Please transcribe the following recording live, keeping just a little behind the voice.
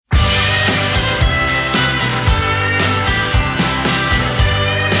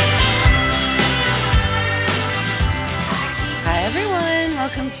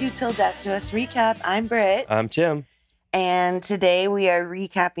Till Death Do Us Recap. I'm Britt. I'm Tim. And today we are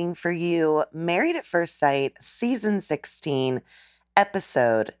recapping for you Married at First Sight, Season 16,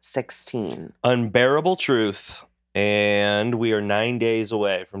 Episode 16. Unbearable Truth. And we are 9 days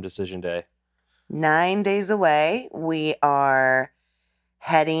away from Decision Day. 9 days away. We are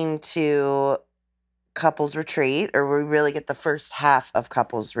heading to Couples Retreat, or we really get the first half of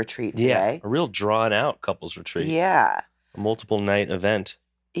Couples Retreat today. Yeah, a real drawn-out couples retreat. Yeah. A multiple-night event.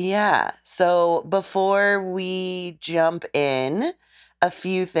 Yeah. So before we jump in, a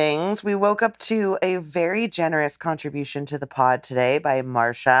few things. We woke up to a very generous contribution to the pod today by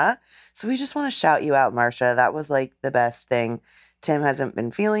Marsha. So we just want to shout you out, Marsha. That was like the best thing. Tim hasn't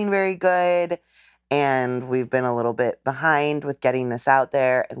been feeling very good, and we've been a little bit behind with getting this out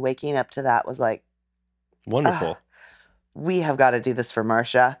there. And waking up to that was like, Wonderful. We have got to do this for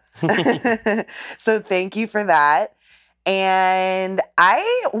Marsha. So thank you for that. And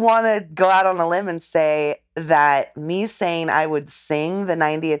I want to go out on a limb and say that me saying I would sing the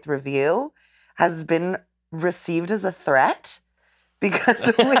 90th review has been received as a threat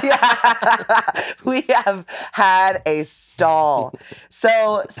because we have had a stall.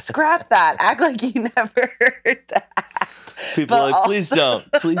 So scrap that. Act like you never heard that. People are like, please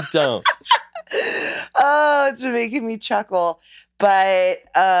don't. Please don't. Oh, it's been making me chuckle. But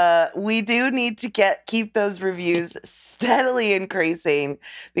we do need to keep those reviews steadily increasing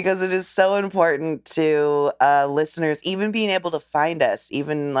because it is so important to listeners, even being able to find us,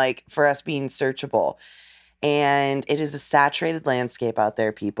 even like for us being searchable. And it is a saturated landscape out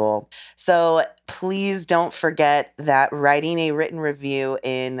there, people. So please don't forget that writing a written review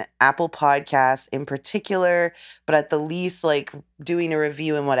in Apple Podcasts in particular, but at the least, like doing a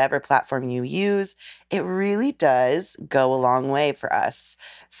review in whatever platform you use, it really does go a long way for us.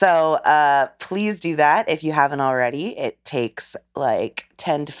 So please do that if you haven't already. It takes like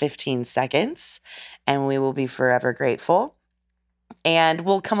 10 to 15 seconds, and we will be forever grateful. And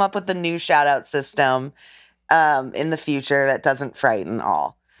we'll come up with a new shout out system in the future that doesn't frighten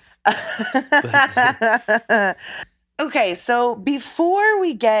all. Okay, so before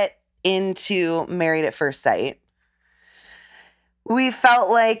we get into Married at First Sight, we felt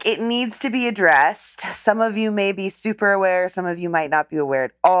like it needs to be addressed. Some of you may be super aware, some of you might not be aware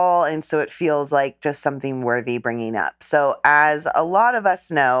at all, and so it feels like just something worthy bringing up. So as a lot of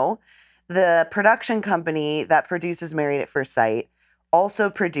us know, the production company that produces Married at First Sight also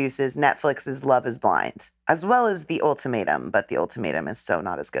produces Netflix's Love is Blind, as well as The Ultimatum, but The Ultimatum is so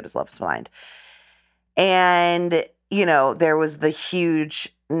not as good as Love is Blind. And, you know, there was the huge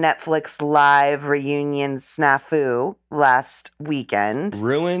Netflix live reunion snafu last weekend.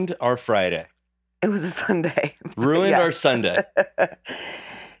 Ruined our Friday. It was a Sunday. Ruined our Sunday.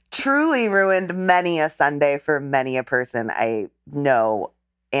 Truly ruined many a Sunday for many a person I know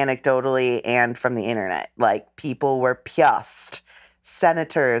anecdotally and from the internet. Like, people were pissed.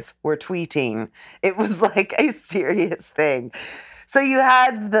 Senators were tweeting. It was like a serious thing. So you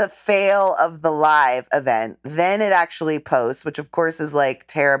had the fail of the live event. Then it actually posts, which of course is like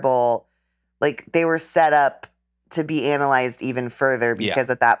terrible. Like, they were set up to be analyzed even further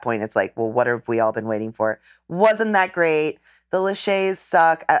because at that point it's like, well, what have we all been waiting for? Wasn't that great. The Lachey's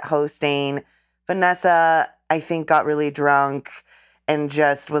suck at hosting. Vanessa, I think, got really drunk and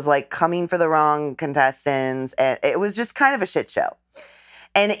just was like coming for the wrong contestants. And it was just kind of a shit show.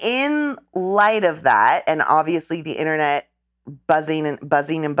 And in light of that, and obviously the internet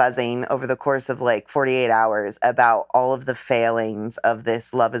buzzing over the course of like 48 hours about all of the failings of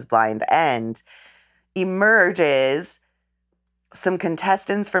this Love is Blind end, emerges some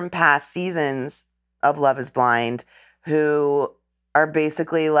contestants from past seasons of Love is Blind who are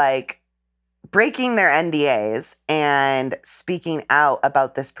basically like breaking their NDAs and speaking out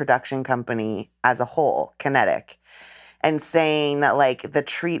about this production company as a whole, Kinetic, and saying that like the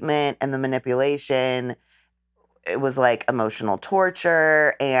treatment and the manipulation, it was like emotional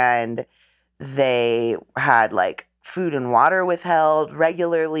torture, and they had like food and water withheld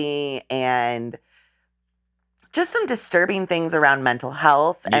regularly, and just some disturbing things around mental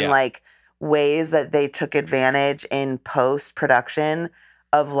health and like ways that they took advantage in post-production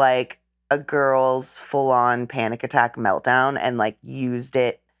of like a girl's full-on panic attack meltdown and like used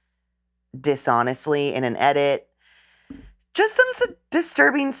it dishonestly in an edit. Just some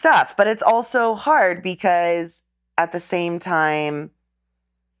disturbing stuff, but it's also hard because at the same time,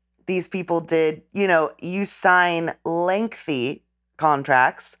 these people did, you know, you sign lengthy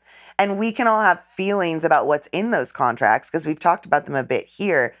contracts, and we can all have feelings about what's in those contracts because we've talked about them a bit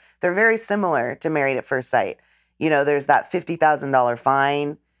here. They're very similar to Married at First Sight. You know, there's that $50,000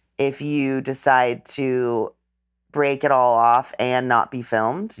 fine if you decide to break it all off and not be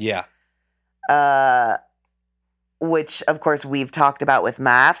filmed. Yeah. Which, of course, we've talked about with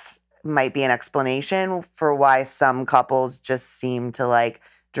maths, might be an explanation for why some couples just seem to like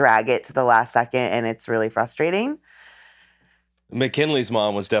drag it to the last second, and it's really frustrating. McKinley's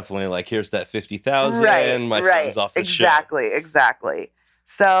mom was definitely like, here's that 50,000. Right, My right. son's off the Exactly.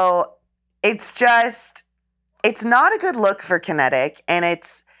 So it's not a good look for Kinetic. And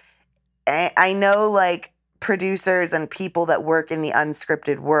I know like producers and people that work in the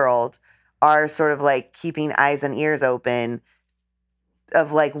unscripted world are sort of like keeping eyes and ears open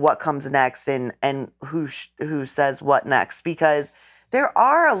of like what comes next and who says what next, because there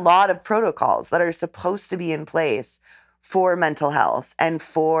are a lot of protocols that are supposed to be in place for mental health and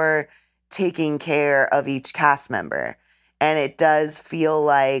for taking care of each cast member. And it does feel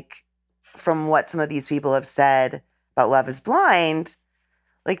like, from what some of these people have said about Love is Blind,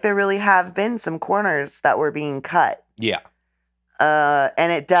 like there really have been some corners that were being cut. Yeah.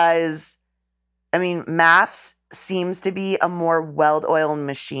 And it does, I mean, Maths seems to be a more well-oiled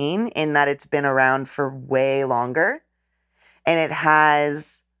machine in that it's been around for way longer. And it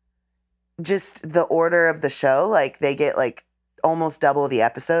has just the order of the show. Like they get like almost double the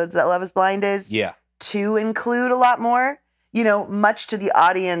episodes that Love is Blind is. Yeah. To include a lot more, much to the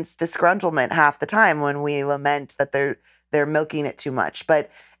audience disgruntlement half the time when we lament that they're milking it too much. But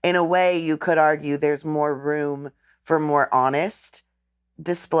in a way, you could argue there's more room for more honest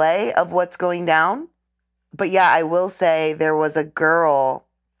display of what's going down. But yeah, I will say there was a girl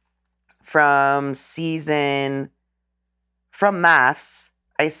from Maths.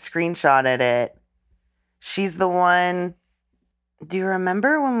 I screenshotted it. She's the one. Do you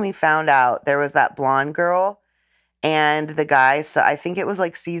remember when we found out there was that blonde girl and the guy? So I think it was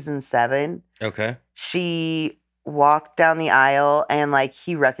like season 7. Okay. She walked down the aisle and like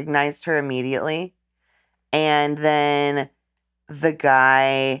he recognized her immediately. And then the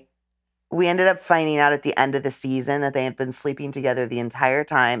guy, we ended up finding out at the end of the season that they had been sleeping together the entire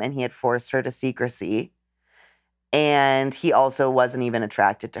time and he had forced her to secrecy. And he also wasn't even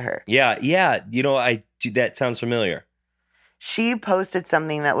attracted to her. Yeah. That sounds familiar. She posted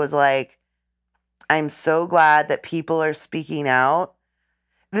something that was like, I'm so glad that people are speaking out.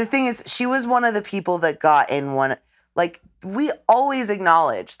 The thing is, she was one of the people that got in one. Like, we always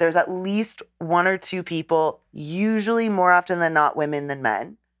acknowledge there's at least one or two people, usually more often than not women than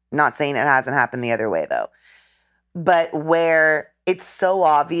men. Not saying it hasn't happened the other way, though. But where it's so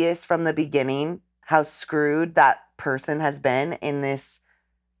obvious from the beginning how screwed that person has been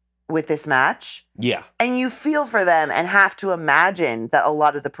with this match. Yeah. And you feel for them and have to imagine that a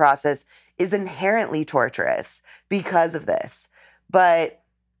lot of the process is inherently torturous because of this. But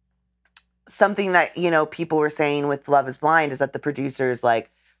something that, people were saying with Love is Blind is that the producers like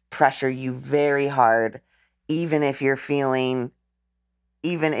pressure you very hard, even if you are feeling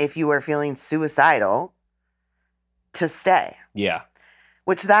suicidal, to stay. Yeah.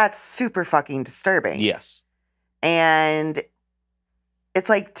 Which that's super fucking disturbing. Yes. And it's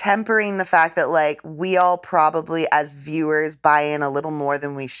like tempering the fact that like we all probably as viewers buy in a little more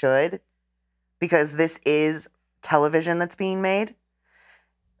than we should because this is television that's being made.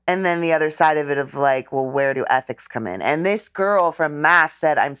 And then the other side of it of like, well, where do ethics come in? And this girl from Math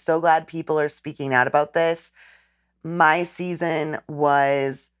said, I'm so glad people are speaking out about this. My season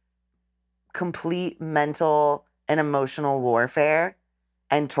was complete mental and emotional warfare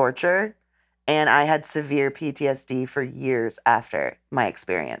and torture. And I had severe PTSD for years after my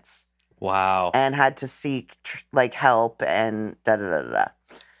experience. Wow. And had to seek help and da-da-da-da-da.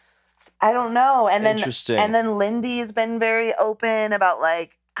 I don't know. And then, Interesting. And then Lindy has been very open about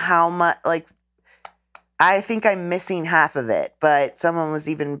like how much, like, I think I'm missing half of it. But someone was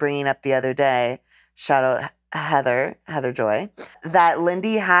even bringing up the other day, shout out Heather Joy, that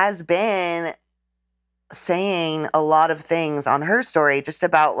Lindy has been saying a lot of things on her story just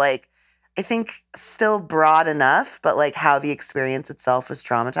about like, I think still broad enough, but like how the experience itself was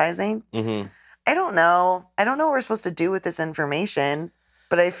traumatizing. Mm-hmm. I don't know what we're supposed to do with this information,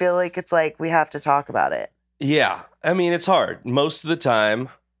 but I feel like it's like we have to talk about it. Yeah. I mean, it's hard. Most of the time,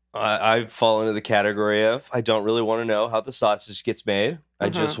 I fall into the category of I don't really want to know how the sausage gets made. I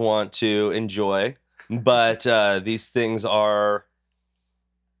just want to enjoy. But these things are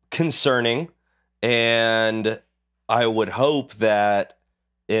concerning. And I would hope that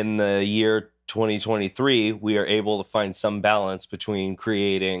in the year 2023, we are able to find some balance between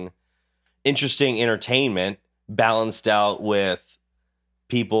creating interesting entertainment balanced out with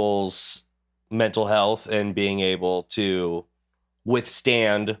people's mental health and being able to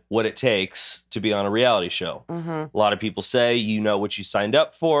withstand what it takes to be on a reality show. Mm-hmm. A lot of people say, you know what you signed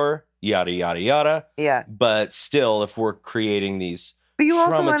up for. yada, yada, yada. Yeah. But still, if we're creating these But you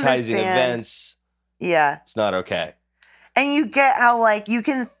also traumatizing understand, events, yeah. it's not okay. And you get how, like, you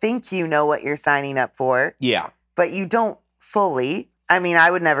can think you know what you're signing up for. Yeah. But you don't fully. I mean,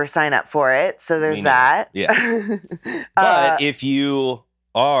 I would never sign up for it. So there's that. Yeah. But if you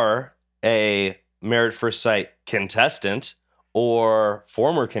are a Married at First Sight contestant or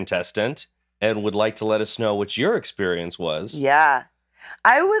former contestant and would like to let us know what your experience was. Yeah.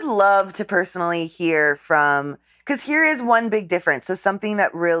 I would love to personally hear from, because here is one big difference. So something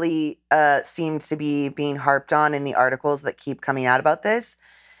that really seemed to be being harped on in the articles that keep coming out about this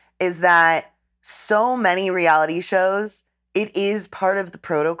is that so many reality shows, it is part of the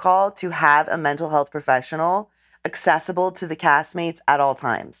protocol to have a mental health professional accessible to the castmates at all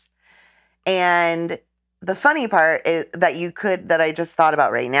times. And the funny part is that I just thought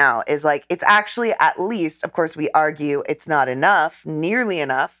about right now is like, it's actually at least, of course, we argue it's not enough, nearly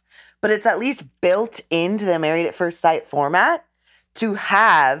enough, but it's at least built into the Married at First Sight format to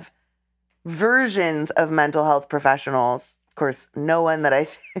have versions of mental health professionals. Of course, no one that I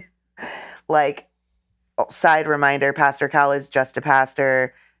like, side reminder, Pastor Cal is just a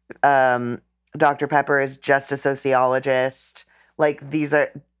pastor. Dr. Pepper is just a sociologist. Like,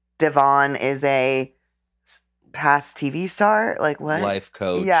 Devon is a past TV star. Like, what? Life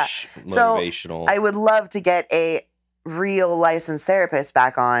coach, yeah. motivational. So I would love to get a real licensed therapist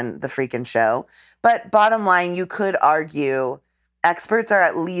back on the freaking show. But bottom line, you could argue experts are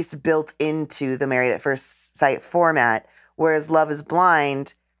at least built into the Married at First Sight format, whereas Love is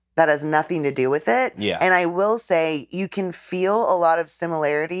Blind, that has nothing to do with it. Yeah. And I will say you can feel a lot of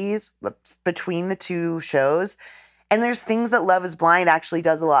similarities between the two shows. And there's things that Love is Blind actually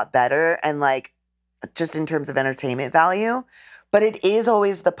does a lot better, and like just in terms of entertainment value. But it is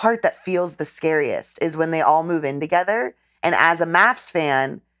always the part that feels the scariest is when they all move in together. And as a MAFS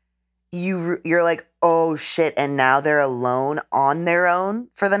fan, you're like, oh shit, and now they're alone on their own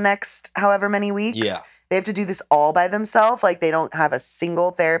for the next however many weeks. Yeah. They have to do this all by themselves. Like, they don't have a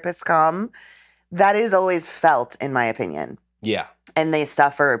single therapist come. That is always felt, in my opinion. Yeah. And they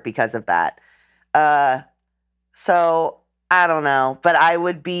suffer because of that. So I don't know, but I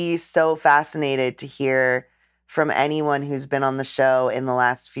would be so fascinated to hear from anyone who's been on the show in the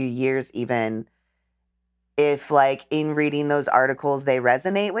last few years, even if, like, in reading those articles, they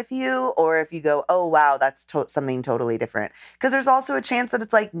resonate with you, or if you go, oh, wow, that's something totally different. Because there's also a chance that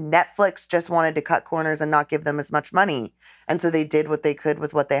it's like Netflix just wanted to cut corners and not give them as much money. And so they did what they could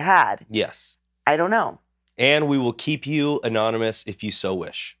with what they had. Yes. I don't know. And we will keep you anonymous if you so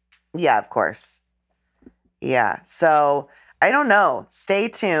wish. Yeah, of course. Yeah. So I don't know. Stay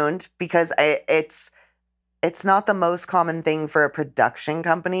tuned, because it's not the most common thing for a production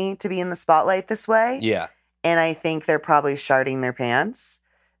company to be in the spotlight this way. Yeah. And I think they're probably sharting their pants.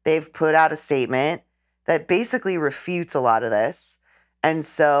 They've put out a statement that basically refutes a lot of this. And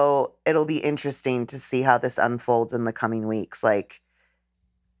so it'll be interesting to see how this unfolds in the coming weeks. Like,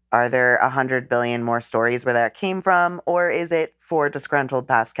 are there 100 billion more stories where that came from? Or is it for disgruntled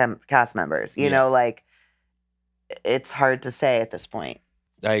past cast members? You know, like, it's hard to say at this point.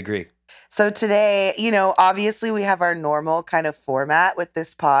 I agree. So today, obviously we have our normal kind of format with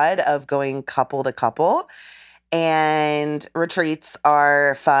this pod of going couple to couple. And retreats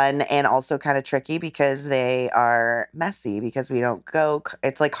are fun and also kind of tricky because they are messy, because we don't go,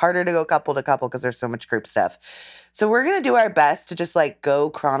 it's like harder to go couple to couple because there's so much group stuff. So we're going to do our best to just like go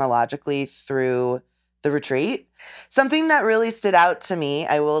chronologically through the retreat. Something that really stood out to me,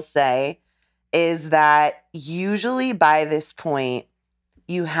 I will say, is that usually by this point,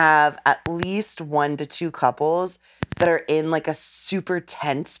 you have at least 1 to 2 couples that are in like a super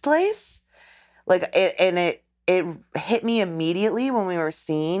tense place. Like it hit me immediately when we were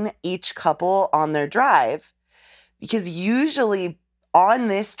seeing each couple on their drive, because usually on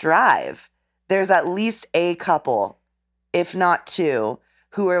this drive, there's at least a couple, if not 2,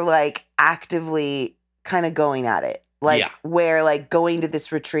 who are like actively kind of going at it. Like, where like going to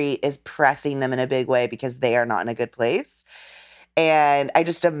this retreat is pressing them in a big way because they are not in a good place. And I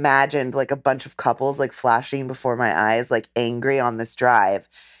just imagined like a bunch of couples like flashing before my eyes, like angry on this drive.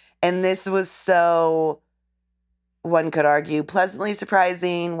 And this was so, one could argue, pleasantly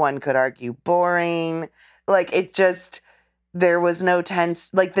surprising. One could argue boring. Like, it just, there was no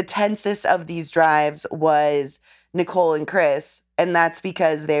tense. Like, the tensest of these drives was Nicole and Chris. And that's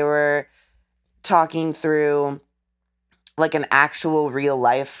because they were talking through like an actual real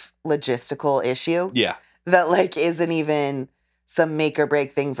life logistical issue. Yeah. That like isn't even some make or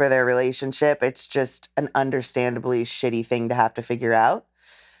break thing for their relationship. It's just an understandably shitty thing to have to figure out,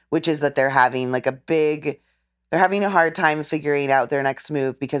 which is that they're having like a big they're having a hard time figuring out their next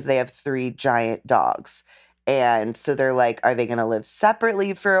move because they have 3 giant dogs. And so they're like, are they going to live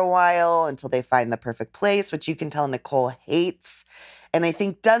separately for a while until they find the perfect place, which you can tell Nicole hates. And I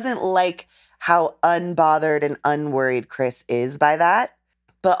think doesn't like how unbothered and unworried Chris is by that.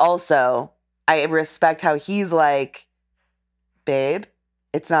 But also, I respect how he's like, babe,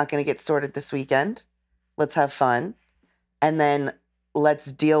 it's not going to get sorted this weekend. Let's have fun. And then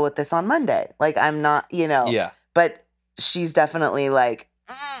let's deal with this on Monday. Like, I'm not, Yeah. but she's definitely like,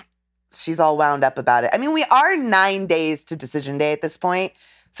 she's all wound up about it. I mean, we are 9 days to decision day at this point.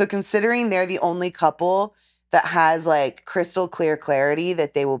 So considering they're the only couple that has like crystal clear clarity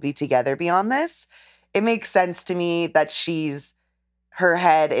that they will be together beyond this, it makes sense to me that her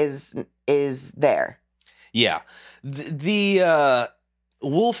head is there. Yeah. The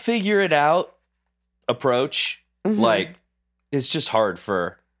we'll figure it out approach, like, it's just hard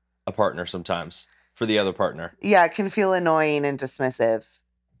for a partner sometimes, for the other partner. Yeah, it can feel annoying and dismissive,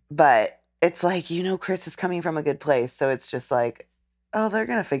 but it's like, Chris is coming from a good place. So it's just like, oh, they're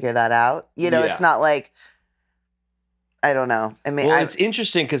going to figure that out. It's not like, I don't know. I mean, it's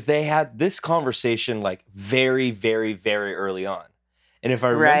interesting because they had this conversation like very, very, very early on. And if I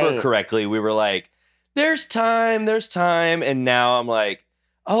remember correctly, we were like, there's time. And now I'm like,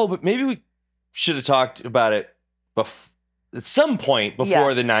 oh, but maybe we should have talked about it at some point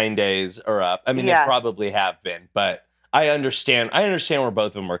before the 9 days are up. I mean, they probably have been, but I understand where both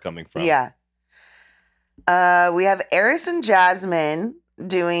of them are coming from. Yeah. We have Eris and Jasmine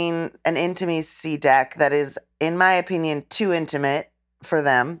doing an intimacy deck that is, in my opinion, too intimate for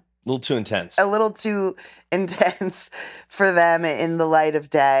them. A little too intense. A little too intense for them in the light of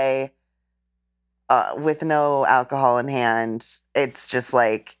day, with no alcohol in hand. It's just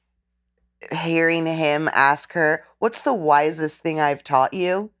like hearing him ask her, what's the wisest thing I've taught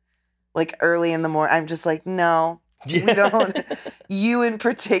you? Like early in the morning. I'm just like, no. Yeah. We don't. You in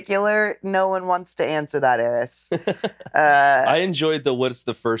particular, no one wants to answer that, Eris. I enjoyed what's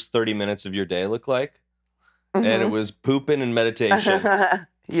the first 30 minutes of your day look like? And it was pooping and meditation.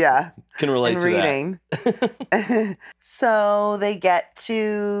 Yeah. Can relate and to reading. That. So they get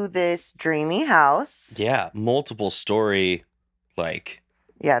to this dreamy house. Yeah. Multiple story, like.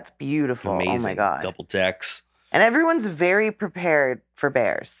 Yeah, it's beautiful. Amazing. Oh my God. Double decks. And everyone's very prepared for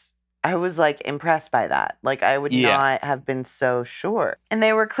bears. I was like impressed by that. Like I would not have been so sure. And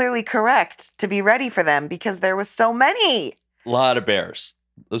they were clearly correct to be ready for them because there was so many. A lot of bears.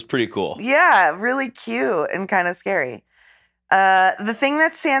 It was pretty cool. Yeah, really cute and kind of scary. The thing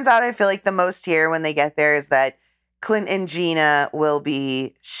that stands out, I feel like the most here when they get there is that Clint and Gina will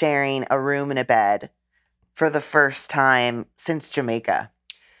be sharing a room and a bed for the first time since Jamaica.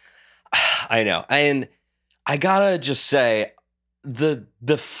 I know. And I gotta just say, the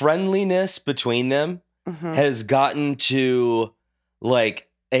friendliness between them has gotten to like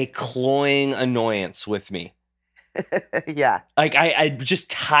a cloying annoyance with me. Yeah. Like I'm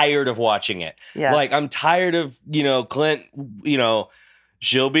just tired of watching it. Yeah. Like I'm tired of, Clint,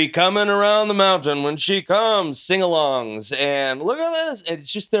 she'll be coming around the mountain when she comes, sing-alongs, and look at this. And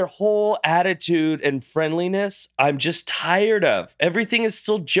it's just their whole attitude and friendliness I'm just tired of. Everything is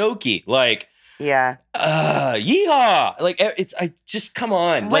still jokey. Like, yeah. Yeehaw! Like come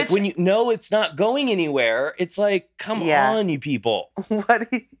on. Like when it's not going anywhere, it's like, come on, you people.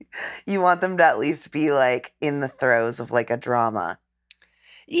 What you want them to at least be like in the throes of like a drama.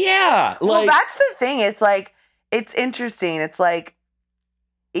 Yeah. Well, that's the thing. It's like, it's interesting. It's like,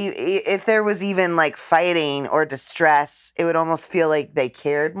 if there was even like fighting or distress, it would almost feel like they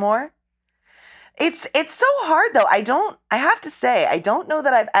cared more. It's so hard though. I have to say, I don't know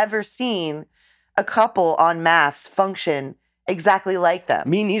that I've ever seen a couple on maths function exactly like them.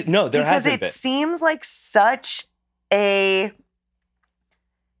 Me neither. No, there hasn't been. Because it seems like such a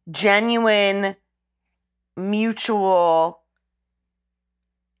genuine, mutual,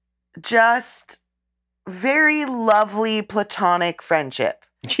 just very lovely platonic friendship.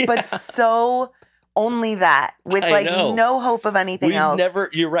 Yeah. But so only that, with like no hope of anything else.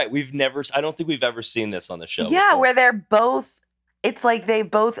 You're right. I don't think we've ever seen this on the show. Yeah, before. where they're both, it's like they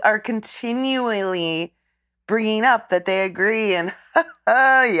both are continually bringing up that they agree and,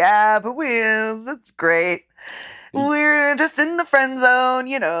 yeah, but it's great. We're just in the friend zone,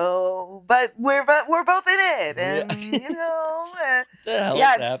 but we're both in it. And,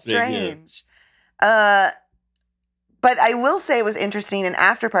 yeah, it's strange. But I will say it was interesting in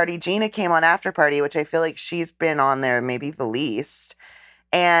After Party. Gina came on After Party, which I feel like she's been on there maybe the least.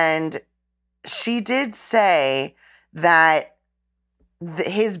 And she did say that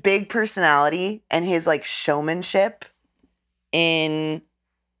his big personality and his like showmanship with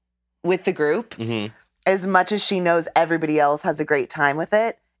the group as much as she knows everybody else has a great time with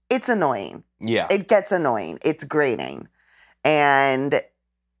it, it's annoying. Yeah. It gets annoying. It's grating. And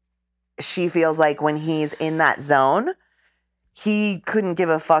she feels like when he's in that zone, he couldn't give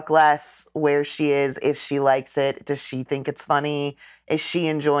a fuck less where she is, if she likes it. Does she think it's funny? Is she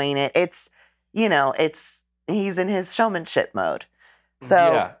enjoying it? It's, he's in his showmanship mode. So,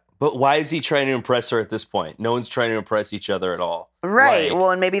 yeah. But why is he trying to impress her at this point? No one's trying to impress each other at all. right. Well,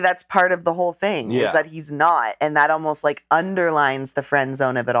 and maybe that's part of the whole thing is that he's not. And that almost like underlines the friend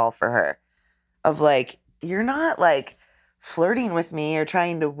zone of it all for her. Of like, you're not like flirting with me or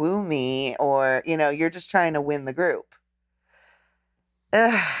trying to woo me or, you're just trying to win the group.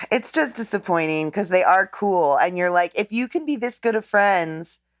 It's just disappointing because they are cool. And you're like, if you can be this good of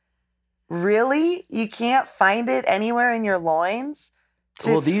friends, really? You can't find it anywhere in your loins?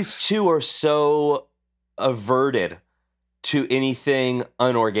 Well, these two are so averted to anything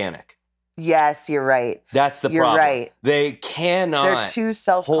unorganic. Yes, you're right. That's the You're problem. right. They cannot. They're too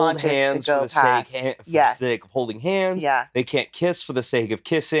self-conscious to go past. For Yes. the sake of holding hands. Yeah. They can't kiss for the sake of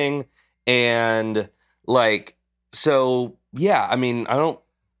kissing. And so, yeah, I mean, I don't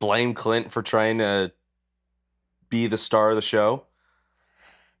blame Clint for trying to be the star of the show.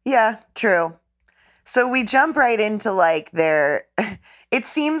 Yeah, true. So we jump right into like it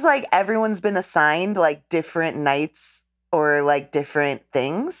seems like everyone's been assigned like different nights or like different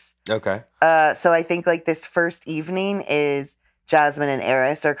things. Okay. So I think like this first evening is Jasmine and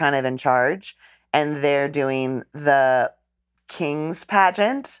Eris are kind of in charge and they're doing the King's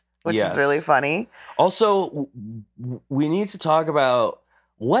pageant, which is really funny. Also, we need to talk about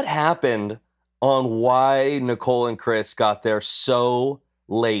what happened on why Nicole and Chris got there so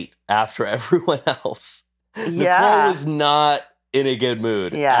late after everyone else. Yeah. Nicole was not in a good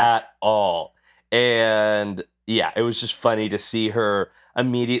mood at all. And yeah, it was just funny to see her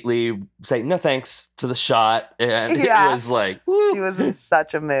immediately say no thanks to the shot. And it was like, woo. She was in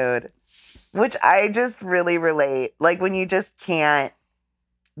such a mood, which I just really relate. Like when you just can't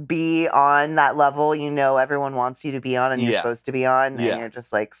be on that level, everyone wants you to be on and you're supposed to be on. And you're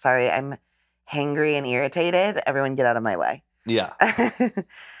just like, sorry, I'm hangry and irritated. Everyone get out of my way. Yeah.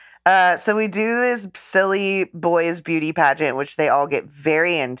 So we do this silly boys beauty pageant, which they all get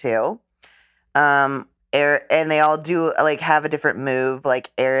very into. And they all do like have a different move.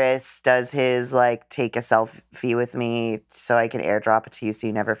 Like Eris does his like take a selfie with me so I can airdrop it to you so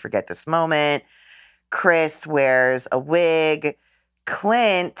you never forget this moment. Chris wears a wig.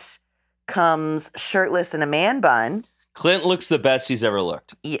 Clint comes shirtless in a man bun. Clint looks the best he's ever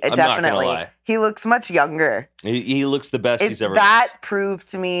looked. Yeah, I'm definitely. not gonna lie. He looks much younger. He looks the best he's ever That looked. proved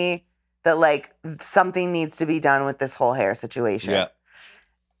to me that like something needs to be done with this whole hair situation. Yeah.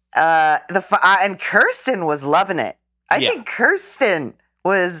 And Kirsten was loving it. I think Kirsten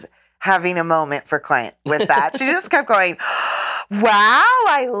was having a moment for Clint with that. She just kept going, wow,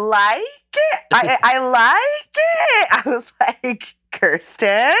 I like it. I like it. I was like,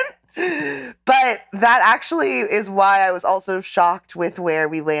 Kirsten. But that actually is why I was also shocked with where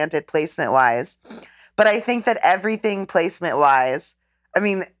we landed placement-wise. But I think that everything placement-wise, I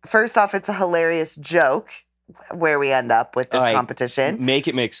mean, first off, it's a hilarious joke where we end up with this competition. Make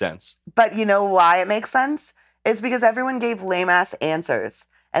it make sense. But you know why it makes sense? It's because everyone gave lame-ass answers.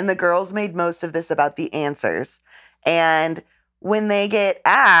 And the girls made most of this about the answers. And when they get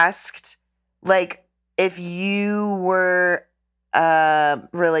asked, like, if you were a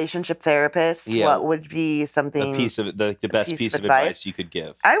relationship therapist, what would be something... the best piece of advice you could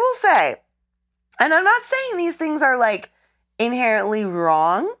give? I will say, and I'm not saying these things are, like, inherently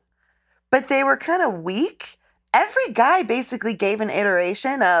wrong, but they were kind of weak. Every guy basically gave an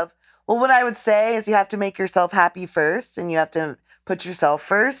iteration of, well, what I would say is you have to make yourself happy first, and you have to put yourself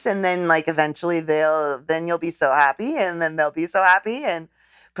first, and then like eventually then you'll be so happy, and then they'll be so happy,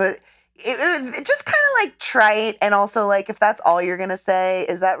 but it just kind of like trite, and also like if that's all you're gonna say,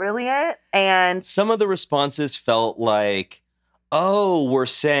 is that really it? And some of the responses felt like, oh, we're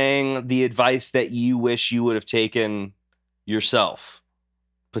saying the advice that you wish you would have taken yourself.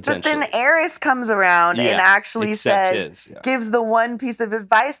 Potentially. But then Eris comes around and actually says, gives the one piece of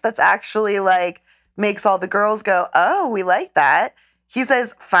advice that's actually like makes all the girls go, oh, we like that. He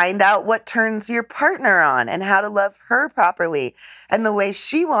says, find out what turns your partner on and how to love her properly and the way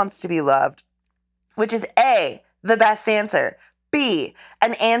she wants to be loved, which is A, the best answer. B,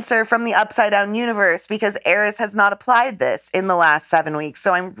 an answer from the upside down universe because Eris has not applied this in the last 7 weeks.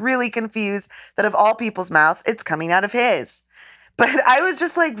 So I'm really confused that of all people's mouths, it's coming out of his. But I was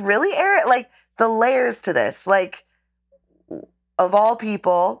just like, really, Eris? Like, the layers to this. Like, of all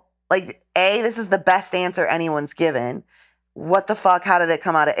people, like, A, this is the best answer anyone's given. What the fuck? How did it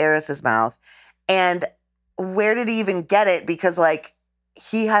come out of Eris's mouth? And where did he even get it? Because, like,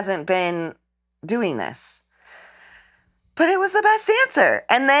 he hasn't been doing this. But it was the best answer.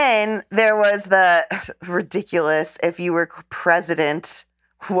 And then there was the ridiculous, if you were president,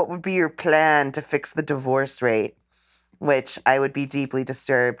 what would be your plan to fix the divorce rate? Which I would be deeply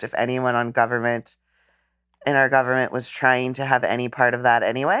disturbed if anyone in our government was trying to have any part of that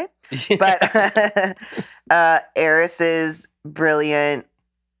anyway. But Eris's brilliant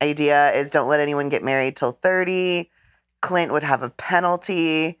idea is don't let anyone get married till 30. Clint would have a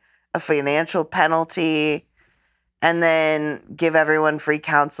penalty, a financial penalty, and then give everyone free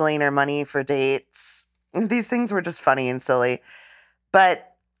counseling or money for dates. These things were just funny and silly. But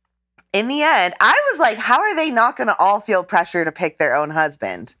in the end, I was like, how are they not going to all feel pressure to pick their own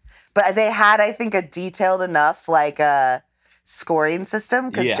husband? But they had, I think, a detailed enough, like, scoring system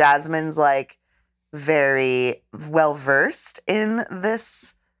because Jasmine's, like, very well-versed in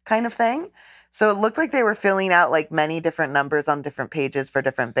this kind of thing. So it looked like they were filling out, like, many different numbers on different pages for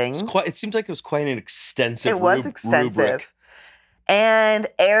different things. It seemed like it was quite an extensive rubric. It was extensive. Rubric. And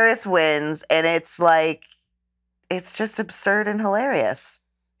Eris wins, and it's, like, it's just absurd and hilarious.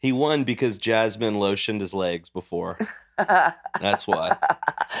 He won because Jasmine lotioned his legs before. That's why.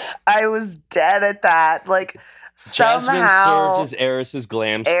 I was dead at that. Like, Jasmine somehow served as Eris's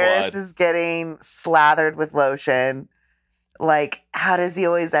glam squad. Eris is getting slathered with lotion. Like, how does he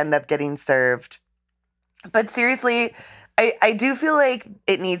always end up getting served? But seriously, I do feel like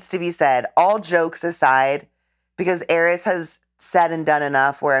it needs to be said, all jokes aside, because Eris has said and done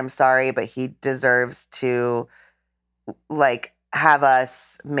enough where I'm sorry, but he deserves to, like, have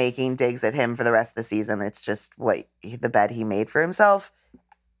us making digs at him for the rest of the season. It's just the bed he made for himself.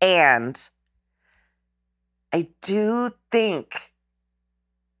 And I do think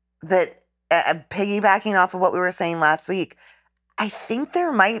that, piggybacking off of what we were saying last week, I think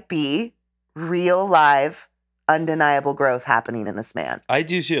there might be real, live, undeniable growth happening in this man. I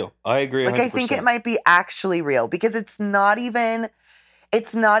do too. I agree 100%. Like, I think it might be actually real because it's not even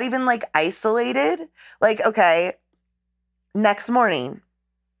like isolated. Like, okay, next morning,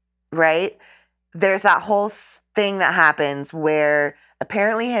 right? There's that whole thing that happens where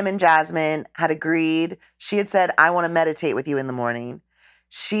apparently him and Jasmine had agreed. She had said, I want to meditate with you in the morning.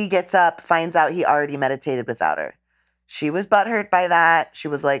 She gets up, finds out he already meditated without her. She was butthurt by that. She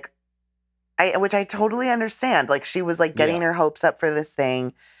was like, which I totally understand. Like, she was like getting her hopes up for this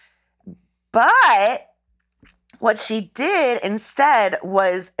thing. But what she did instead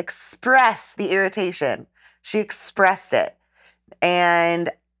was express the irritation. She expressed it. And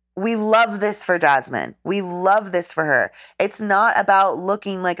we love this for Jasmine. We love this for her. It's not about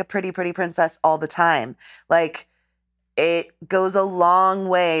looking like a pretty, pretty princess all the time. Like, it goes a long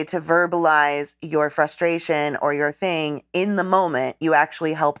way to verbalize your frustration or your thing in the moment. You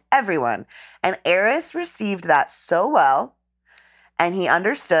actually help everyone. And Eris received that so well. And he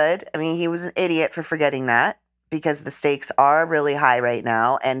understood. I mean, he was an idiot for forgetting that because the stakes are really high right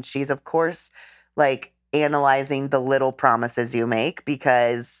now. And she's, of course, like, analyzing the little promises you make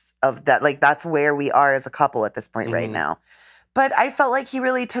because of that. Like, that's where we are as a couple at this point right now. But I felt like he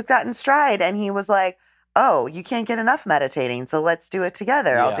really took that in stride and he was like, oh, you can't get enough meditating, so let's do it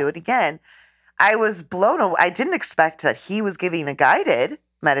together. I'll do it again. I was blown away. I didn't expect that he was giving a guided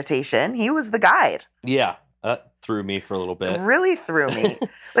meditation. He was the guide. Yeah, that threw me for a little bit. Really threw me.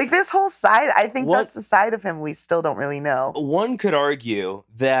 Like, this whole side, I think that's a side of him we still don't really know. One could argue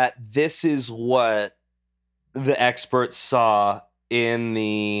that this is what the experts saw in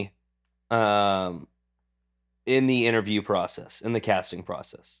the interview process, in the casting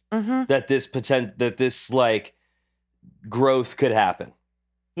process, that this like growth could happen.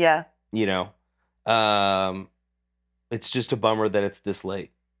 Yeah. You know, it's just a bummer that it's this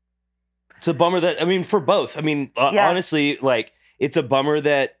late. It's a bummer that, I mean, for both. I mean, honestly, like, it's a bummer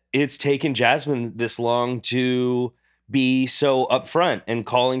that it's taken Jasmine this long to be so upfront and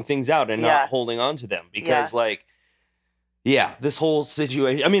calling things out and not holding on to them because like, this whole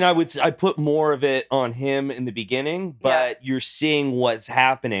situation, I mean, I put more of it on him in the beginning, but you're seeing what's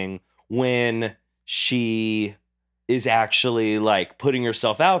happening when she is actually like putting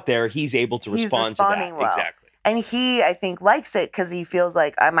herself out there. He's able to respond to that. Well. Exactly. And he, I think, likes it because he feels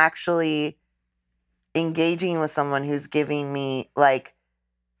like I'm actually engaging with someone who's giving me, like,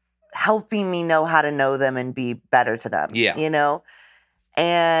 helping me know how to know them and be better to them. Yeah. You know?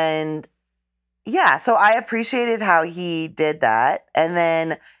 And yeah, so I appreciated how he did that. And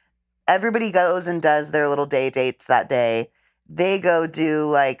then everybody goes and does their little day dates that day. They go do,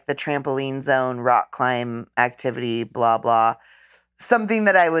 like, the trampoline zone, rock climb activity, blah, blah. Something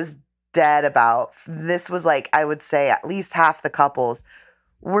that I was dead about. This was, like, I would say at least half the couples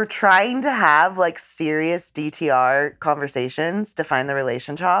we're trying to have like serious DTR conversations to find the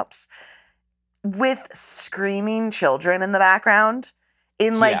relationships with screaming children in the background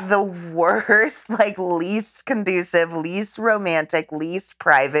in like the worst, like least conducive, least romantic, least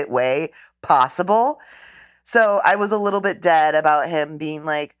private way possible. So I was a little bit dead about him being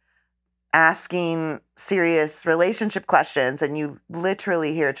like asking serious relationship questions, and you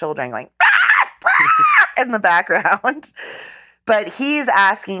literally hear children going in the background. But he's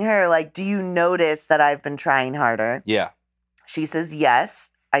asking her, like, do you notice that I've been trying harder? Yeah. She says,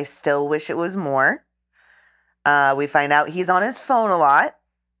 yes. I still wish it was more. We find out he's on his phone a lot.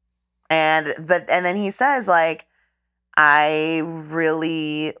 And then he says, like, I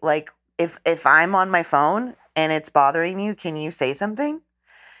really, like, if I'm on my phone and it's bothering you, can you say something?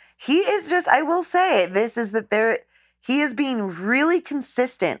 He is just, I will say, he is being really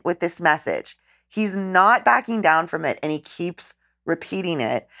consistent with this message. He's not backing down from it, and he keeps repeating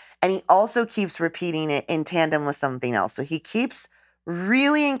it. And he also keeps repeating it in tandem with something else. So he keeps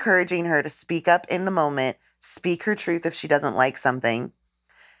really encouraging her to speak up in the moment, speak her truth if she doesn't like something.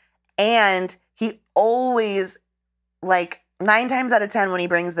 And he always, like 9 times out of 10, when he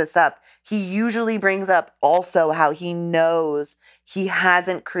brings this up, he usually brings up also how he knows he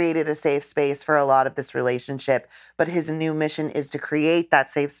hasn't created a safe space for a lot of this relationship, but his new mission is to create that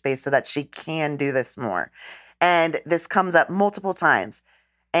safe space so that she can do this more. And this comes up multiple times.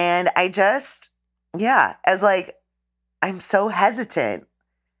 And I just, as like, I'm so hesitant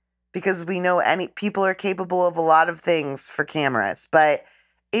because we know people are capable of a lot of things for cameras, but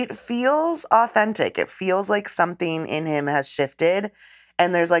it feels authentic. It feels like something in him has shifted,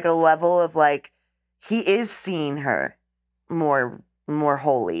 and there's like a level of like he is seeing her more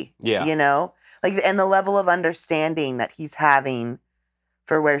wholly. Yeah. You know? Like, and the level of understanding that he's having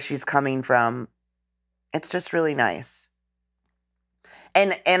for where she's coming from. It's just really nice.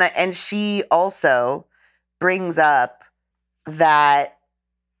 And she also brings up that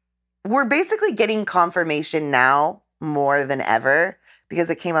we're basically getting confirmation now more than ever, because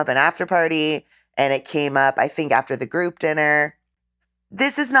it came up in After Party and it came up, I think, after the group dinner.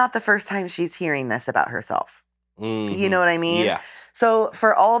 This is not the first time she's hearing this about herself. Mm-hmm. You know what I mean? Yeah. So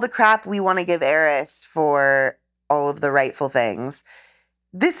for all the crap we want to give Eris for all of the rightful things,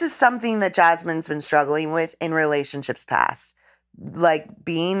 this is something that Jasmine's been struggling with in relationships past. Like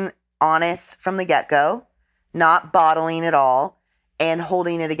being honest from the get-go, not bottling it all, and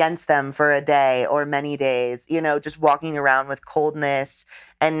holding it against them for a day or many days, just walking around with coldness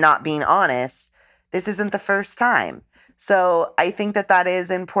and not being honest. This isn't the first time. So I think that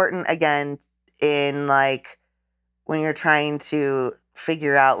is important, again, in like when you're trying to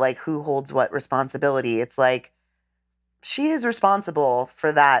figure out like who holds what responsibility. It's like she is responsible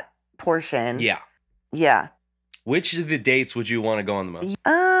for that portion. Yeah. Yeah. Which of the dates would you want to go on the most?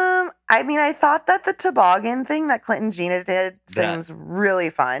 I mean, I thought that the toboggan thing that Clinton Gina did seems really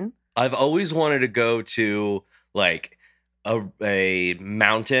fun. I've always wanted to go to like a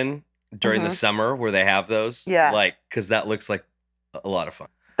mountain during the summer where they have those. Yeah. Like, because that looks like a lot of fun.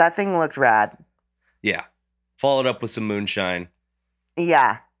 That thing looked rad. Yeah. Followed up with some moonshine.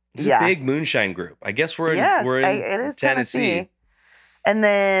 Yeah. It's a big moonshine group. I guess we're in it is Tennessee. And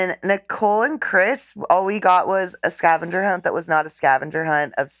then Nicole and Chris, all we got was a scavenger hunt that was not a scavenger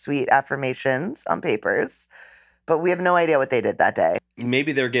hunt of sweet affirmations on papers. But we have no idea what they did that day.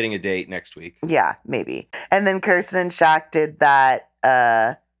 Maybe they're getting a date next week. Yeah, maybe. And then Kirsten and Shaq did that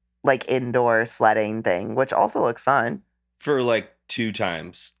like indoor sledding thing, which also looks fun. For like 2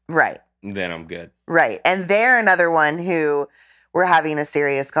 times. Right. Then I'm good. Right. And they're another one who we're having a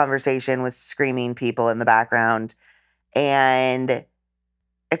serious conversation with screaming people in the background. And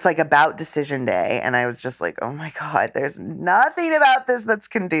it's like about decision day. And I was just like, oh my God, there's nothing about this that's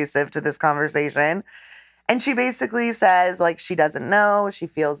conducive to this conversation. And she basically says, like, she doesn't know. She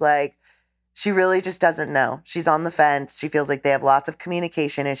feels like she really just doesn't know. She's on the fence. She feels like they have lots of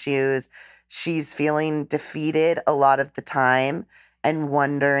communication issues. She's feeling defeated a lot of the time and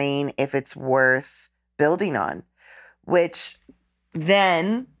wondering if it's worth building on, which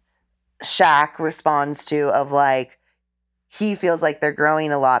then Shaq responds to of like, he feels like they're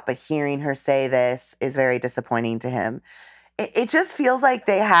growing a lot, but hearing her say this is very disappointing to him. It just feels like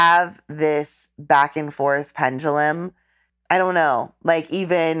they have this back and forth pendulum. I don't know. Like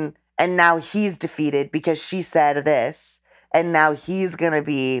even, and now he's defeated because she said this, and now he's going to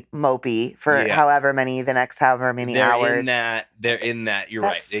be mopey for however many hours. They're in that. You're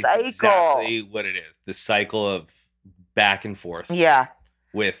right. Cycle. It's exactly what it is. The cycle of back and forth. Yeah.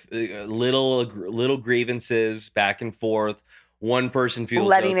 With little grievances back and forth, one person feels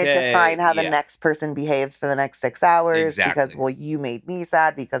letting okay. it define how the Yeah. next person behaves for the next 6 hours because, Exactly. well, you made me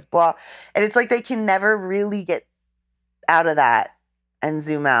sad because blah. And it's like they can never really get out of that and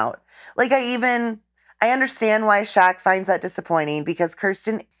zoom out. Like I understand why Shaq finds that disappointing because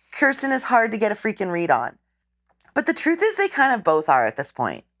Kirsten is hard to get a freaking read on. But the truth is they kind of both are at this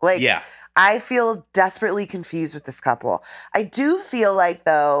point. Like, Yeah. I feel desperately confused with this couple. I do feel like,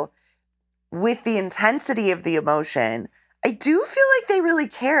 though, with the intensity of the emotion, I do feel like they really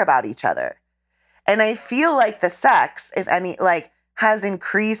care about each other. And I feel like the sex, if any, like, has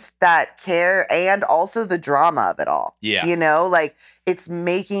increased that care and also the drama of it all. Yeah. You know, like, it's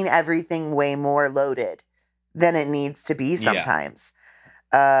making everything way more loaded than it needs to be sometimes.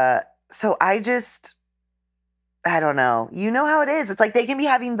 So I don't know. You know how it is. It's like they can be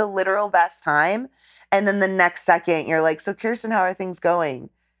having the literal best time. And then the next second, you're like, so Kirsten, how are things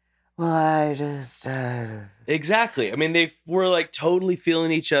going? Well, I just. Exactly. I mean, they were like totally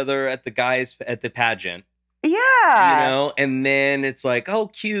feeling each other at the pageant. Yeah. You know, and then it's like, oh,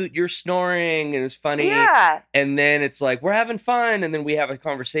 cute, you're snoring, and it's funny. Yeah. And then it's like, we're having fun, and then we have a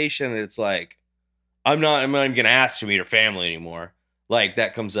conversation, and it's like, I'm not even gonna ask to meet her family anymore. Like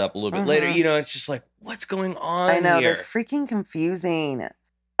that comes up a little bit later. You know, it's just like, what's going on I know, here? they're freaking confusing.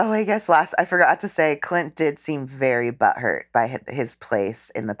 Oh, I guess I forgot to say, Clint did seem very butthurt by his place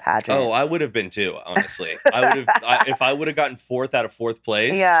in the pageant. Oh, I would have been too, honestly. I would have, if I would have gotten 4th out of 4th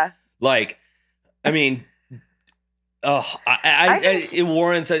place. Yeah. Like, I mean, oh, it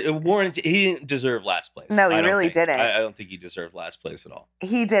warrants. He didn't deserve last place. No, he really didn't. I don't think he deserved last place at all.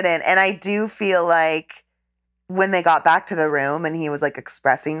 He didn't, and I do feel like when they got back to the room and he was like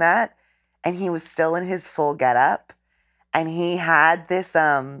expressing that, and he was still in his full getup, and he had this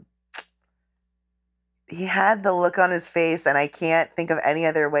he had the look on his face, and I can't think of any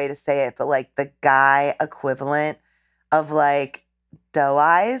other way to say it, but like the guy equivalent of like doe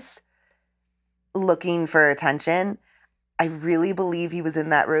eyes looking for attention. I really believe he was in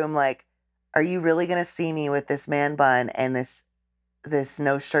that room like, are you really going to see me with this man bun and this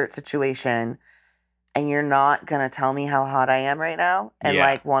no shirt situation, and you're not going to tell me how hot I am right now and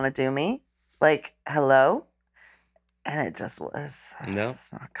like want to do me? Like, hello? And it just was. No.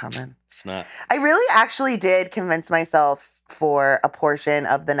 It's not coming. It's not. I really actually did convince myself for a portion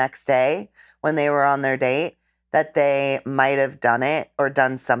of the next day when they were on their date that they might have done it or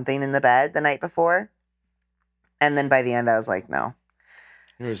done something in the bed the night before. And then by the end, I was like, no.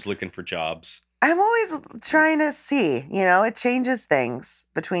 He was looking for jobs. I'm always trying to see, it changes things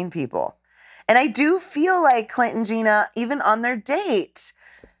between people. And I do feel like Clint and Gina, even on their date,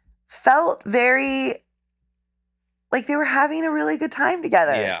 felt very like they were having a really good time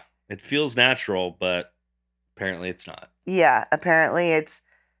together. Yeah. It feels natural, but apparently it's not. Yeah. Apparently it's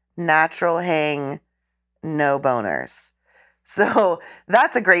natural hang, no boners. So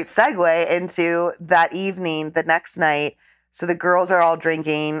that's a great segue into that evening, the next night. So the girls are all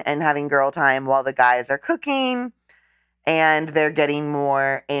drinking and having girl time while the guys are cooking. And they're getting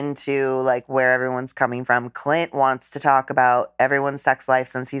more into like where everyone's coming from. Clint wants to talk about everyone's sex life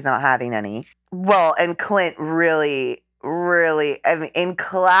since he's not having any. Well, and Clint really, really, I mean, in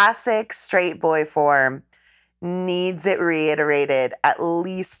classic straight boy form, needs it reiterated at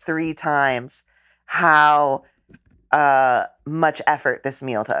least 3 times how much effort this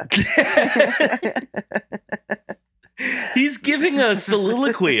meal took. He's giving a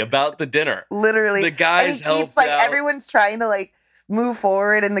soliloquy about the dinner. Literally. The guys and he keeps like out. Everyone's trying to like move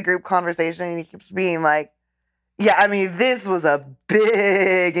forward in the group conversation, and he keeps being like, yeah, I mean, this was a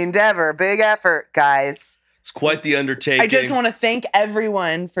big endeavor, big effort, guys. It's quite the undertaking. I just want to thank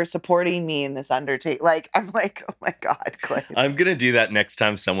everyone for supporting me in this undertaking. Like, I'm like, oh my God, Clint. I'm going to do that next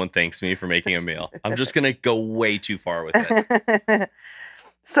time someone thanks me for making a meal. I'm just going to go way too far with it.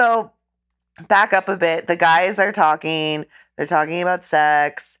 So, back up a bit. The guys are talking. They're talking about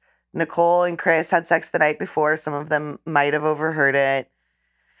sex. Nicole and Chris had sex the night before. Some of them might have overheard it.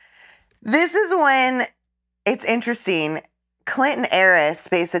 This is when it's interesting. Clint and Eris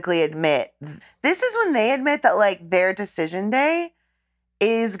basically admit, this is when they admit that like their decision day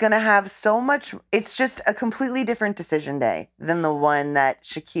is going to have so much, it's just a completely different decision day than the one that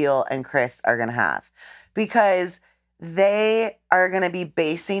Shaquille and Chris are going to have, because they are going to be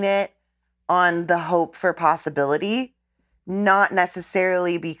basing it on the hope for possibility, not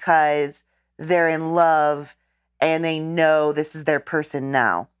necessarily because they're in love and they know this is their person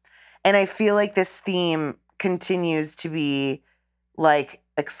now. And I feel like this theme continues to be like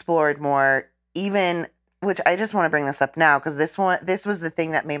explored more, even, which I just want to bring this up now because this was the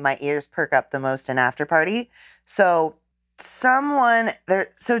thing that made my ears perk up the most in After Party. So Gina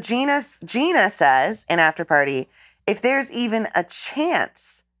says in After Party, if there's even a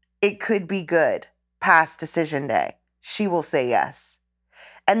chance it could be good past decision day, she will say yes.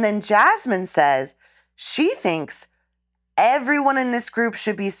 And then Jasmine says she thinks everyone in this group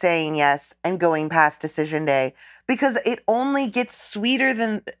should be saying yes and going past decision day because it only gets sweeter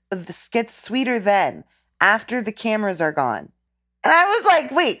then after the cameras are gone. And I was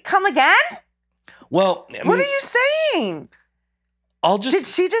like, wait, come again? Well, what are you saying? Did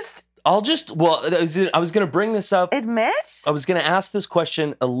she just I was going to bring this up. admit? I was going to ask this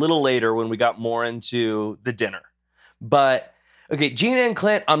question a little later when we got more into the dinner. But, okay, Gina and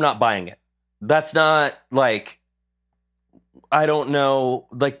Clint, I'm not buying it. That's not, like, I don't know.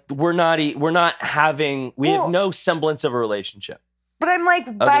 Like, we have no semblance of a relationship. But I'm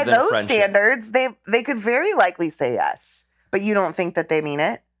like, by those standards, they could very likely say yes. But you don't think that they mean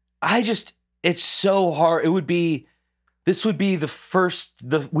it? It's so hard. This would be the first,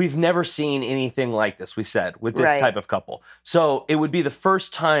 we've never seen anything like this, we said, with this type of couple. So it would be the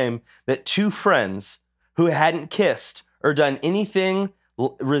first time that two friends who hadn't kissed or done anything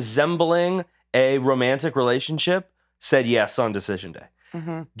resembling a romantic relationship said yes on decision day.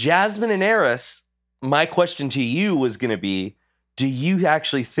 Mm-hmm. Jasmine and Eris, my question to you was going to be, do you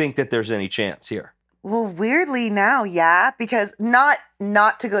actually think that there's any chance here? Well, weirdly now, yeah, because not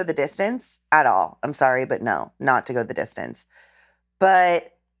to go the distance at all. I'm sorry, but no, not to go the distance.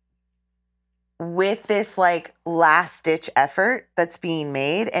 But with this like last ditch effort that's being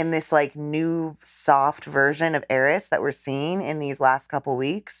made and this like new soft version of Eris that we're seeing in these last couple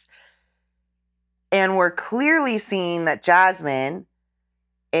weeks, and we're clearly seeing that Jasmine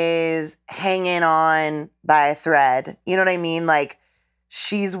is hanging on by a thread. You know what I mean? Like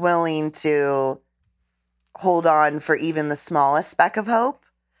she's willing to hold on for even the smallest speck of hope.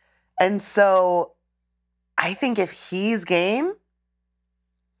 And so I think if he's game,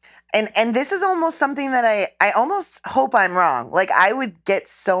 and this is almost something that I almost hope I'm wrong. Like I would get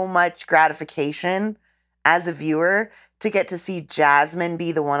so much gratification as a viewer to get to see Jasmine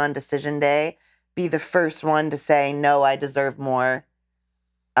be the one on decision day, be the first one to say, no, I deserve more.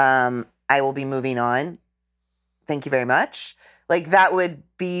 I will be moving on. Thank you very much. Like that would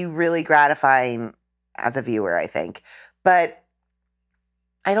be really gratifying as a viewer, I think. But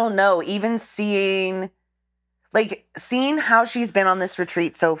I don't know, even seeing how she's been on this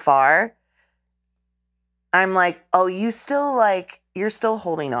retreat so far, I'm like, oh, you're still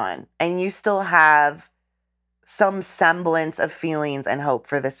holding on and you still have some semblance of feelings and hope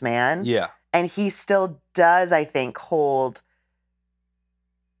for this man. Yeah. And he still does, I think, hold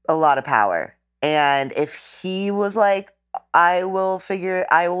a lot of power. And if he was like, I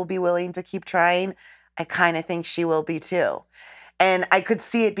will be willing to keep trying, I kind of think she will be too. And I could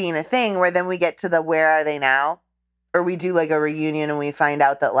see it being a thing where then we get to the where are they now? Or we do like a reunion and we find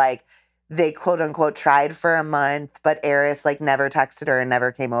out that like they quote unquote tried for a month, but Eris like never texted her and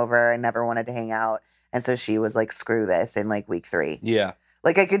never came over and never wanted to hang out. And so she was like, screw this in like week 3. Yeah.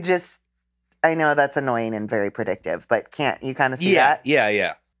 Like I know that's annoying and very predictive, but can't you kind of see that?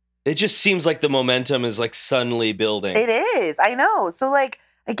 Yeah. It just seems like the momentum is like suddenly building. It is. I know. So like,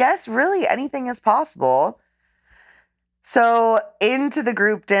 I guess really anything is possible. So into the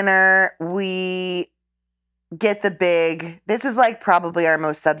group dinner, we get this is like probably our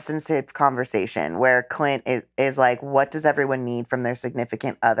most substantive conversation where Clint is like, what does everyone need from their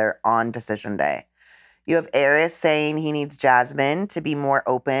significant other on decision day? You have Eris saying he needs Jasmine to be more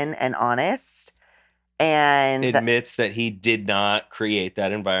open and honest. And admits that he did not create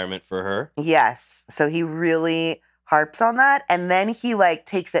that environment for her. Yes. So he really harps on that. And then he like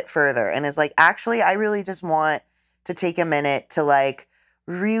takes it further and is like, actually, I really just want to take a minute to like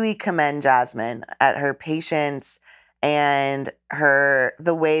really commend Jasmine at her patience and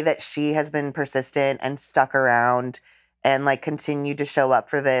the way that she has been persistent and stuck around and like continued to show up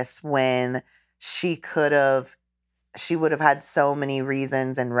for this when she would have had so many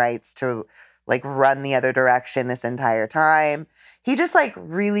reasons and rights to like run the other direction this entire time. He just like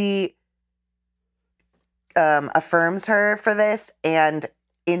really affirms her for this and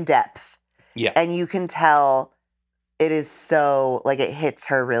in depth. Yeah. And you can tell it is so like it hits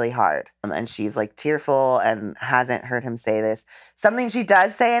her really hard. And she's like tearful and hasn't heard him say this. Something she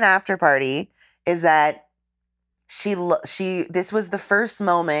does say in After Party is that this was the first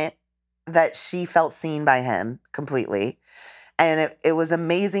moment that she felt seen by him completely. And it was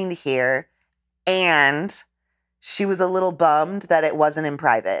amazing to hear. And she was a little bummed that it wasn't in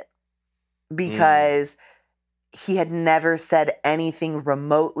private because he had never said anything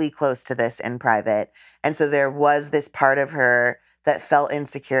remotely close to this in private. And so there was this part of her that felt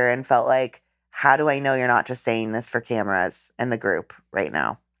insecure and felt like, how do I know you're not just saying this for cameras and the group right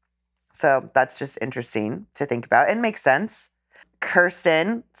now? So that's just interesting to think about and makes sense.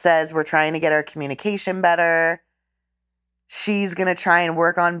 Kirsten says we're trying to get our communication better. She's going to try and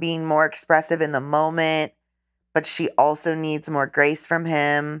work on being more expressive in the moment, but she also needs more grace from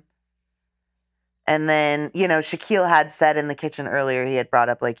him. And then, Shaquille had said in the kitchen earlier, he had brought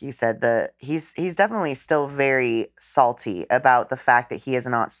up, like you said, he's definitely still very salty about the fact that he has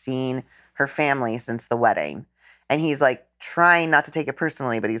not seen her family since the wedding. And he's like trying not to take it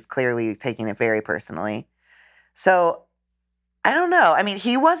personally, but he's clearly taking it very personally. So I don't know. I mean,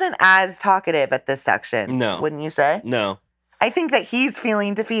 he wasn't as talkative at this section. No. Wouldn't you say? No. I think that he's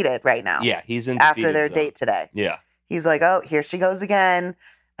feeling defeated right now. Yeah, he's in after their zone. date today. Yeah. He's like, oh, here she goes again.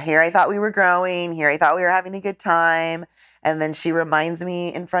 Here I thought we were growing. Here I thought we were having a good time. And then she reminds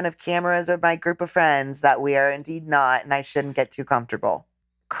me in front of cameras of my group of friends that we are indeed not, and I shouldn't get too comfortable.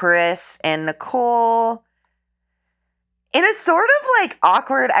 Chris and Nicole, in a sort of like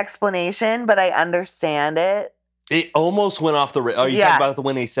awkward explanation, but I understand it. It almost went off the rails. Oh, you talking about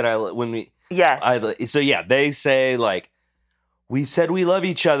when he said, Yes. So yeah, they say like, we said we love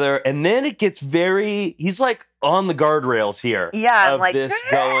each other, and then it gets he's like on the guardrails here. Yeah, of I'm like, this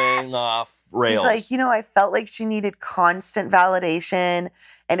going off rails. He's like, I felt like she needed constant validation,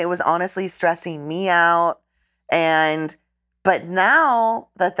 and it was honestly stressing me out. But now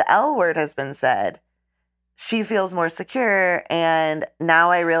that the L word has been said, she feels more secure, and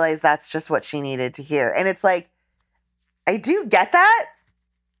now I realize that's just what she needed to hear. And it's like, I do get that.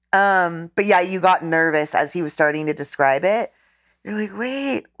 But yeah, you got nervous as he was starting to describe it. You're like,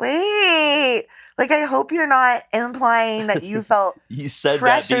 wait. Like, I hope you're not implying that you felt you said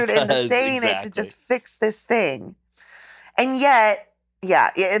pressured that into saying it to just fix this thing. And yet,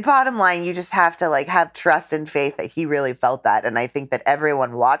 yeah, bottom line, you just have to like have trust and faith that he really felt that. And I think that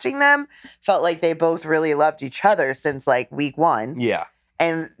everyone watching them felt like they both really loved each other since like week 1. Yeah.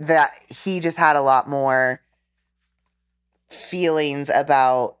 And that he just had a lot more feelings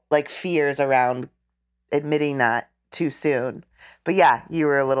about like fears around admitting that too soon. But yeah, you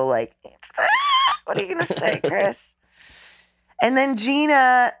were a little like, what are you going to say, Chris? And then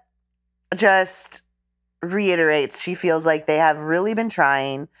Gina just reiterates she feels like they have really been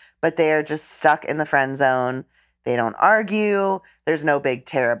trying, but they are just stuck in the friend zone. They don't argue. There's no big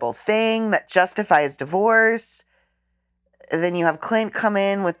terrible thing that justifies divorce. And then you have Clint come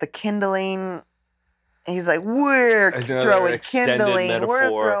in with the kindling. He's like, we're throwing kindling, metaphor. We're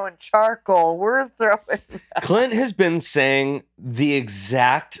throwing charcoal, we're throwing... Clint has been saying the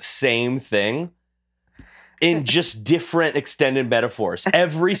exact same thing in just different extended metaphors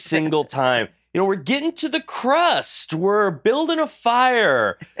every single time. We're getting to the crust. We're building a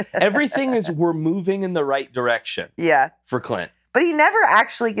fire. Everything we're moving in the right direction. Yeah. For Clint. But he never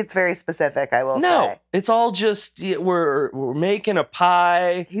actually gets very specific, I will say. No, it's all just, we're making a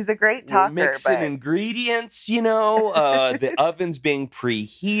pie. He's a great talker. We're mixing ingredients, the oven's being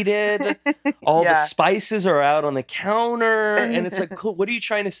preheated. All the spices are out on the counter. And it's like, cool, what are you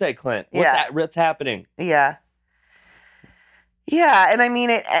trying to say, Clint? What's happening? Yeah. Yeah, and I mean,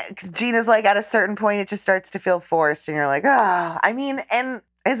 Gina's like, at a certain point, it just starts to feel forced. And you're like, and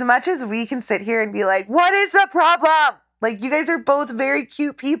as much as we can sit here and be like, what is the problem? Like, you guys are both very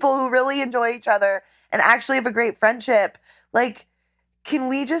cute people who really enjoy each other and actually have a great friendship. Like, can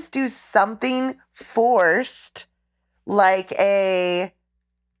we just do something forced? Like I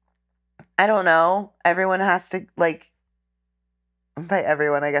don't know, everyone has to, like, by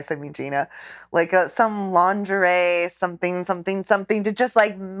everyone, I guess I mean Gina, like some lingerie, something to just,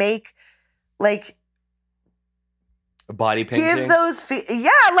 like, make, like, body painting? Give those,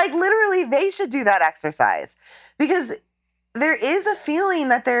 like, literally, they should do that exercise. Because there is a feeling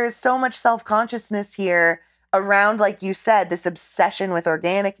that there is so much self-consciousness here around, like you said, this obsession with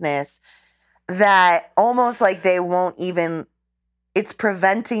organicness that almost like they won't even, it's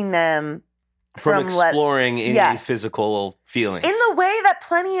preventing them from exploring any physical feelings. In the way that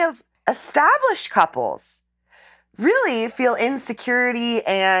plenty of established couples really feel insecurity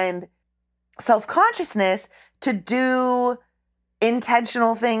and self-consciousness to do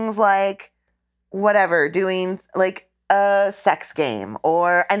intentional things like whatever, doing like a sex game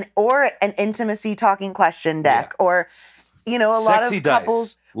or an intimacy talking question deck or, a lot of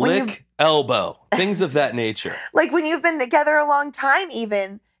couples lick elbow, things of that nature. Like when you've been together a long time,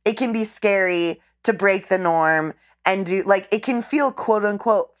 even it can be scary to break the norm and do, like, it can feel quote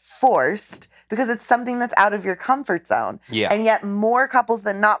unquote forced because it's something that's out of your comfort zone. Yeah. And yet more couples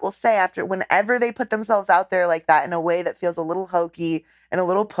than not will say whenever they put themselves out there like that in a way that feels a little hokey and a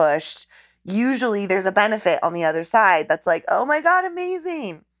little pushed, usually there's a benefit on the other side that's like, oh my God,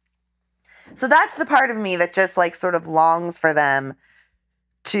 amazing. So that's the part of me that just like sort of longs for them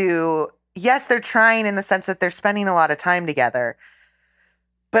yes, they're trying in the sense that they're spending a lot of time together,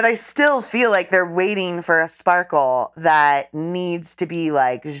 but I still feel like they're waiting for a sparkle that needs to be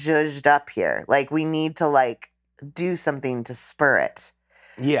like zhuzhed up here. Like we need to like do something to spur it.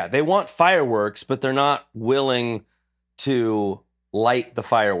 Yeah, they want fireworks, but they're not willing to light the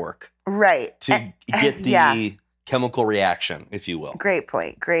firework. Right. To get the chemical reaction, if you will. Great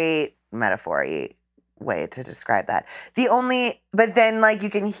point. Great metaphor-y way to describe that. But then like you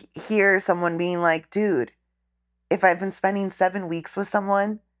can hear someone being like, dude, if I've been spending 7 weeks with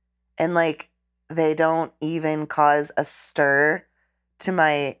someone and like they don't even cause a stir to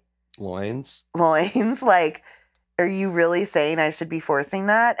my loins, like, are you really saying I should be forcing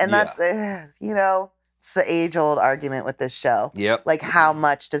that? And that's, it's the age-old argument with this show. Yep. Like, how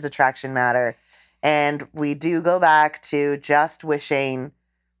much does attraction matter? And we do go back to just wishing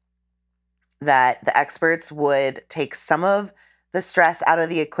that the experts would take some of the stress out of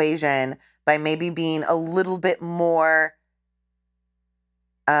the equation by maybe being a little bit more,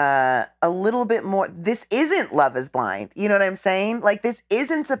 this isn't Love is Blind. You know what I'm saying? Like, this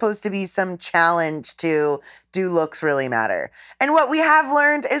isn't supposed to be some challenge to do looks really matter. And what we have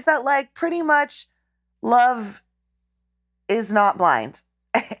learned is that, like, pretty much love is not blind.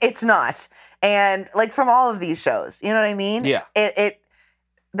 It's not. And, like, from all of these shows, you know what I mean? Yeah. The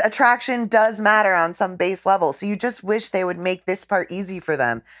attraction does matter on some base level. So you just wish they would make this part easy for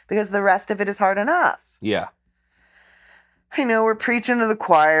them because the rest of it is hard enough. Yeah. I know we're preaching to the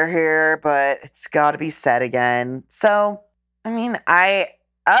choir here, but it's got to be said again. So, I mean,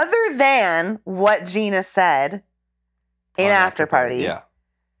 other than what Gina said in After Party, yeah.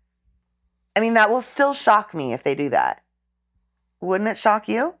 I mean, that will still shock me if they do that. Wouldn't it shock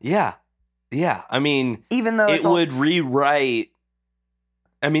you? Yeah. Yeah. I mean, even though it would rewrite.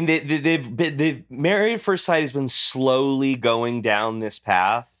 I mean, they've Married at First Sight has been slowly going down this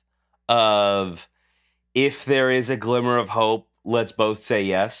path of, if there is a glimmer of hope, let's both say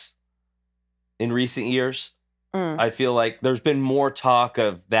yes. In recent years, I feel like there's been more talk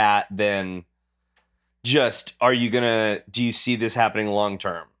of that than just, do you see this happening long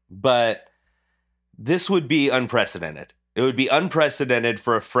term? But this would be unprecedented. It would be unprecedented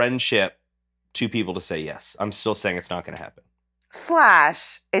for a friendship, 2 people to say yes. I'm still saying it's not going to happen.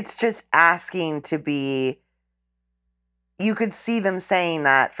 / it's just asking to be, you could see them saying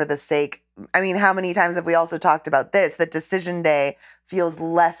that for the sake, I mean, how many times have we also talked about this, that decision day feels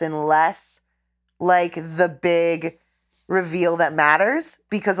less and less like the big reveal that matters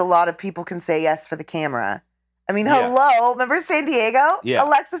because a lot of people can say yes for the camera. I mean, hello, remember San Diego? Yeah.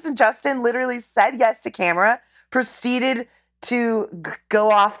 Alexis and Justin literally said yes to camera, proceeded to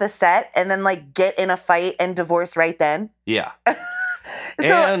go off the set and then like get in a fight and divorce right then. Yeah.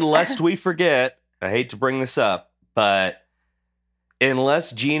 And lest we forget, I hate to bring this up, but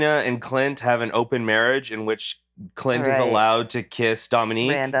unless Gina and Clint have an open marriage in which Clint is allowed to kiss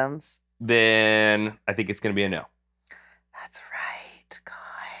Dominique, randoms, then I think it's going to be a no. That's right.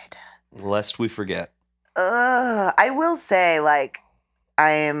 God. Lest we forget. I will say, like,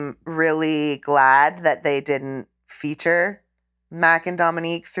 I am really glad that they didn't feature Mac and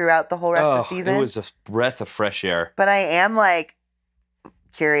Dominique throughout the whole rest of the season. It was a breath of fresh air. But I am, like,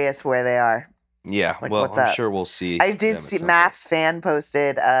 curious where they are. Yeah, like, well, what's I'm up? sure we'll see. I did see Math's fan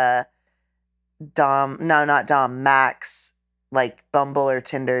posted Mac's like Bumble or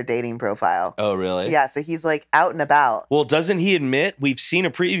Tinder dating profile. Oh, really? Yeah, so he's like out and about. Well, doesn't he admit, we've seen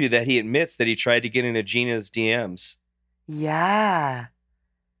a preview that he admits that he tried to get into Gina's DMs. Yeah.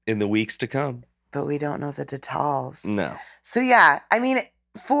 In the weeks to come. But we don't know the details. No. So yeah, I mean,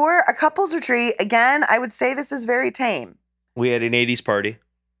 for a couples retreat, again, I would say this is very tame. We had an 80s party.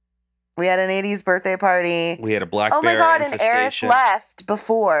 We had an 80s birthday party. We had a black bear Oh my God, and infestation. Eris left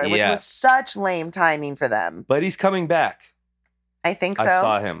before, which was such lame timing for them. But he's coming back. I think so. I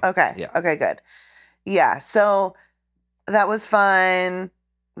saw him. Okay. Yeah. Okay, good. Yeah, so that was fun.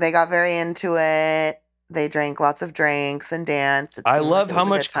 They got very into it. They drank lots of drinks and danced. I love how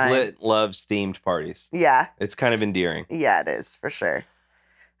much Clint loves themed parties. Yeah. It's kind of endearing. Yeah, it is, for sure.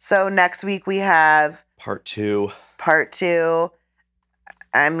 So next week we have... Part 2.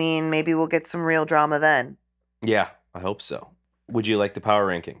 I mean, maybe we'll get some real drama then. Yeah, I hope so. Would you like the power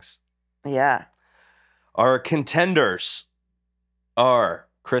rankings? Yeah. Our contenders are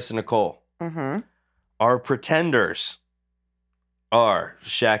Chris and Nicole. Mm-hmm. Our pretenders are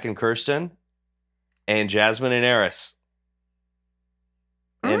Shaq and Kirsten and Jasmine and Eris.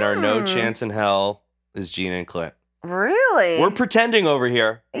 And our no chance in hell is Gina and Clint. Really? We're pretending over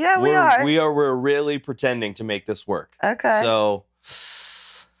here. Yeah, we are. We're really pretending to make this work. Okay. So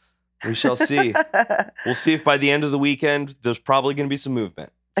We shall see. We'll see if by the end of the weekend, there's probably going to be some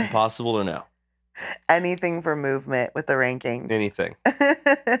movement. It's impossible to know. Anything for movement with the rankings. Anything.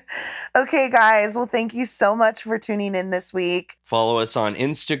 Okay, guys. Well, thank you so much for tuning in this week. Follow us on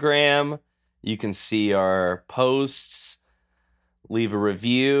Instagram. You can see our posts. Leave a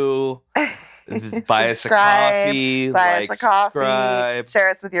review. Buy us a coffee. Buy us a coffee. Subscribe.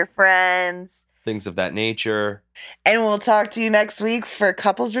 Share us with your friends. Things of that nature. And we'll talk to you next week for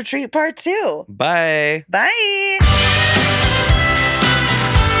Couples Retreat Part 2. Bye. Bye.